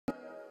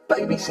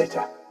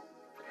babysitter.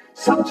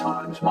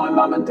 Sometimes my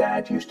mum and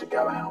dad used to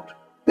go out.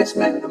 This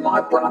meant that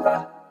my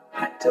brother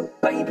had to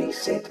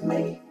babysit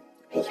me.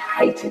 He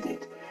hated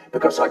it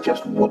because I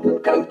just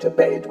wouldn't go to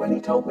bed when he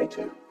told me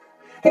to.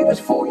 He was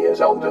 4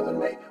 years older than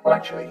me. Well,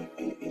 actually,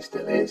 he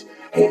still is.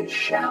 He'd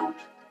shout,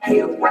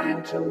 he'd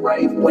rant and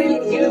rave,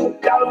 "Will you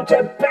go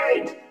to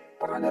bed?"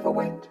 But I never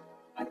went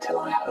until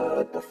I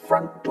heard the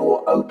front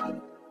door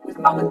open with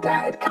Mum and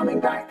Dad coming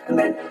back, and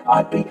then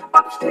I'd be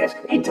upstairs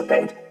into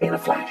bed in a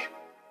flash.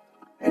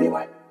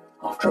 Anyway,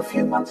 after a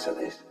few months of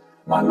this,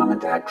 my Mum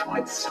and Dad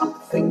tried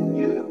something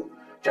new.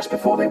 Just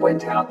before they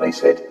went out, they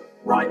said,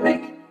 "Right,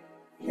 Mick,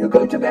 you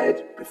go to bed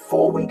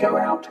before we go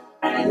out,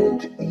 and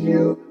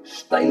you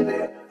stay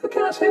there."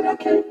 Okay, I said,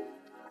 okay.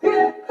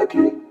 Yeah,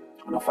 okay.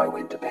 And off I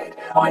went to bed.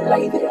 I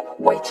lay there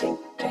waiting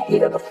to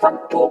hear the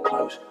front door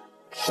close.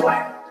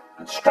 Slam.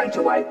 And straight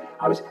away,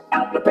 I was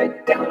out of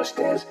bed, down the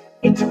stairs,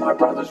 into my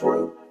brother's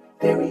room.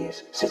 There he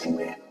is, sitting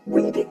there,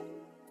 reading.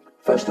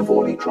 First of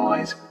all, he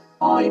tries,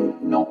 "I'm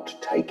not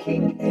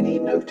taking any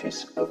notice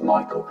of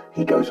Michael."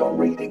 He goes on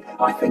reading.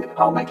 I think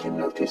I'll make him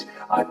notice.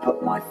 I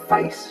put my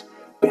face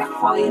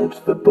behind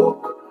the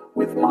book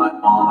with my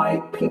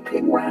eye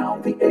peeping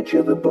round the edge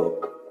of the book.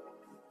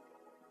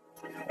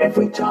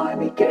 Every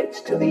time he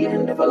gets to the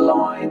end of a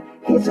line,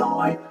 his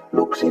eye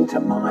looks into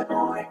my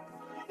eye.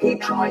 He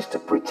tries to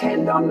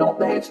pretend I'm not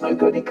there. It's no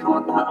good, he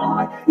can't. My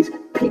eye is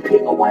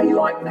peeping away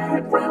like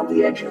mad round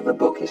the edge of the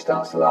book. He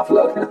starts to laugh.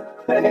 Look,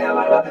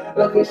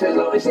 look, he says,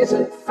 "Look, this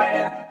isn't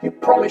fair. You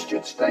promised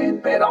you'd stay in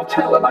bed. I'll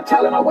tell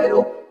him I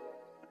will."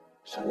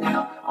 So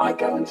now I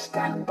go and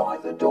stand by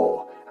the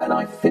door and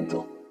I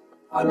fiddle.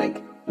 I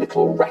make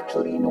little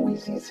rattly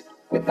noises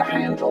with the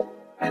handle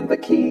and the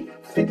key.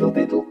 Fiddle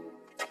diddle,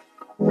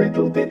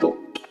 riddle diddle.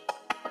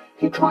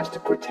 He tries to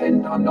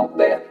pretend I'm not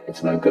there.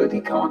 It's no good, he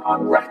can't.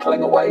 I'm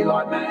rattling away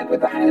like mad with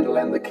the handle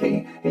and the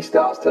key. He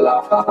starts to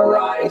laugh. "All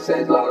right," he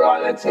says, "all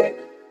right, that's it."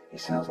 He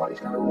sounds like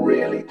he's going to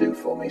really do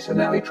for me. So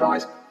now he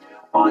tries,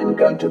 "I'm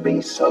going to be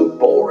so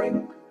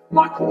boring.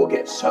 Michael will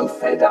get so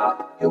fed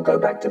up, he'll go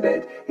back to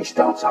bed." He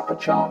starts up a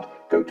chant.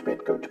 "Go to bed,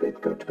 go to bed,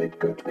 go to bed,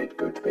 go to bed,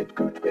 go to bed,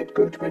 go to bed,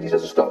 go to bed." He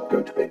doesn't stop.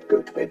 "Go to bed,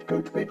 go to bed, go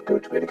to bed, go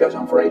to bed." It goes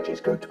on for ages.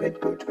 "Go to bed,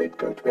 go to bed,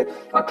 go to bed."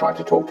 I try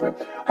to talk to him.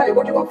 "Hey,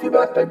 what do you want for your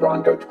birthday,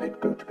 Brian?" "Go to bed,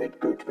 go to bed,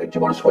 go to bed." "Do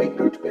you want a sweet?"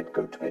 "Go to bed,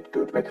 go to bed,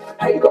 go to bed."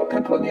 "Hey, you got a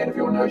pimple on the end of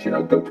your nose,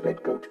 Go to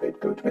bed, go to bed,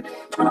 go to bed."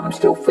 And I'm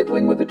still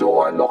fiddling with the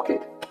door. I lock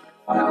it.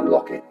 I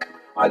unlock it.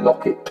 I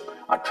lock it.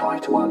 I try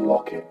to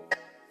unlock it.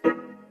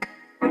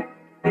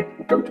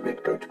 "Go to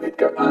bed, go to bed,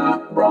 go."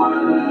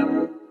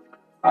 Brian,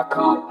 I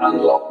can't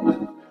unlock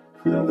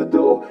the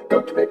door."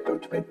 "Go to bed, go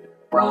to bed."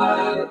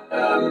 "Brian,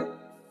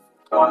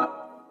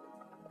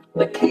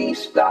 the key's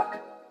stuck."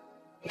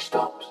 He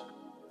stops.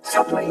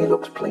 Suddenly he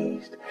looks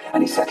pleased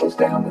and he settles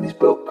down with his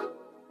book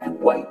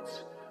and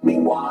waits.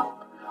 Meanwhile,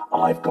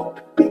 I've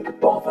got big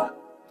bother.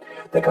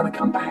 They're going to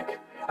come back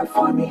and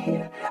find me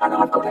here, and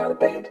I've got out of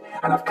bed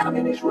and I've come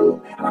in his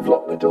room and I've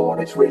locked the door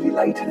and it's really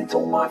late and it's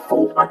all my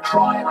fault. I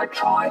try and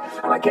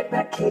I get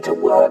that key to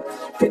work.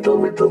 Fiddle,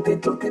 riddle,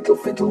 diddle, diddle,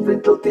 fiddle,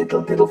 riddle,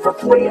 diddle, diddle. For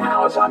 3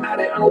 hours I'm at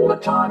it, and all the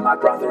time my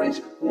brother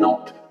is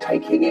not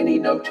taking any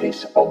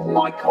notice of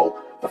Michael.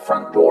 The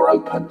front door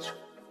opens.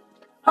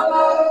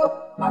 "Hello,"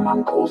 my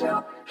mum calls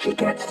out. She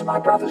gets to my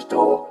brother's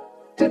door.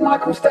 "Did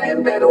Michael stay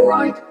in bed all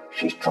right?"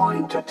 She's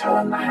trying to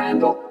turn the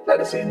handle. "Let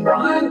us in,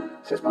 Brian,"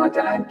 says my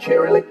dad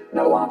cheerily.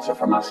 No answer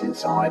from us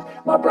inside.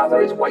 My brother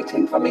is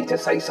waiting for me to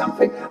say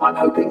something. I'm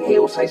hoping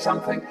he'll say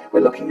something.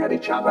 We're looking at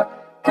each other.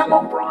 "Come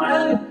on,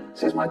 Brian,"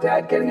 says my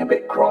dad, getting a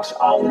bit cross.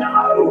 Oh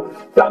no,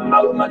 the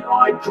moment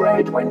I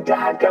dread when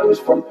Dad goes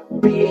from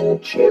being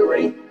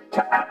cheery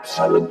to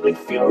absolutely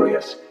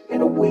furious.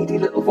 In a weedy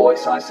little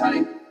voice I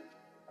say,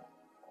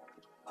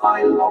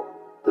 "I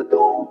locked the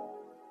door."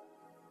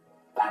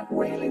 That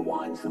really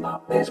winds them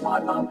up. There's my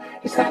mum.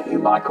 "Is that you,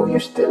 Michael? You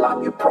still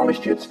up? You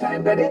promised you'd stay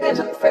in bed. It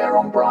isn't fair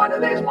on Brian."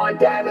 And there's my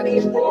dad, and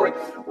he's roaring,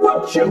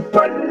 "Won't you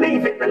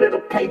believe it, the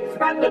little pig?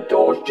 And the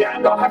door's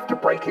jammed. I'll have to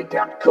break it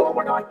down. God,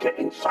 when I get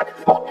inside,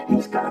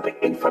 he's going to be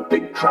in for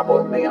big trouble."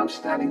 And me, I'm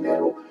standing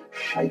there all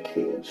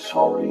shaky and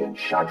sorry and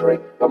shuddery.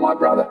 But my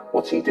brother,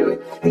 what's he doing?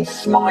 He's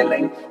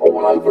smiling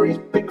all over his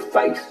big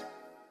face.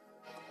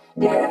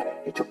 Yeah,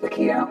 he took the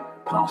key out,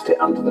 passed it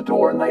under the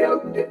door, and they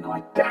opened it, and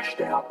I dashed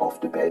out off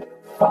to bed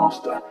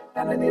faster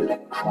than an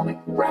electronic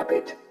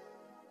rabbit.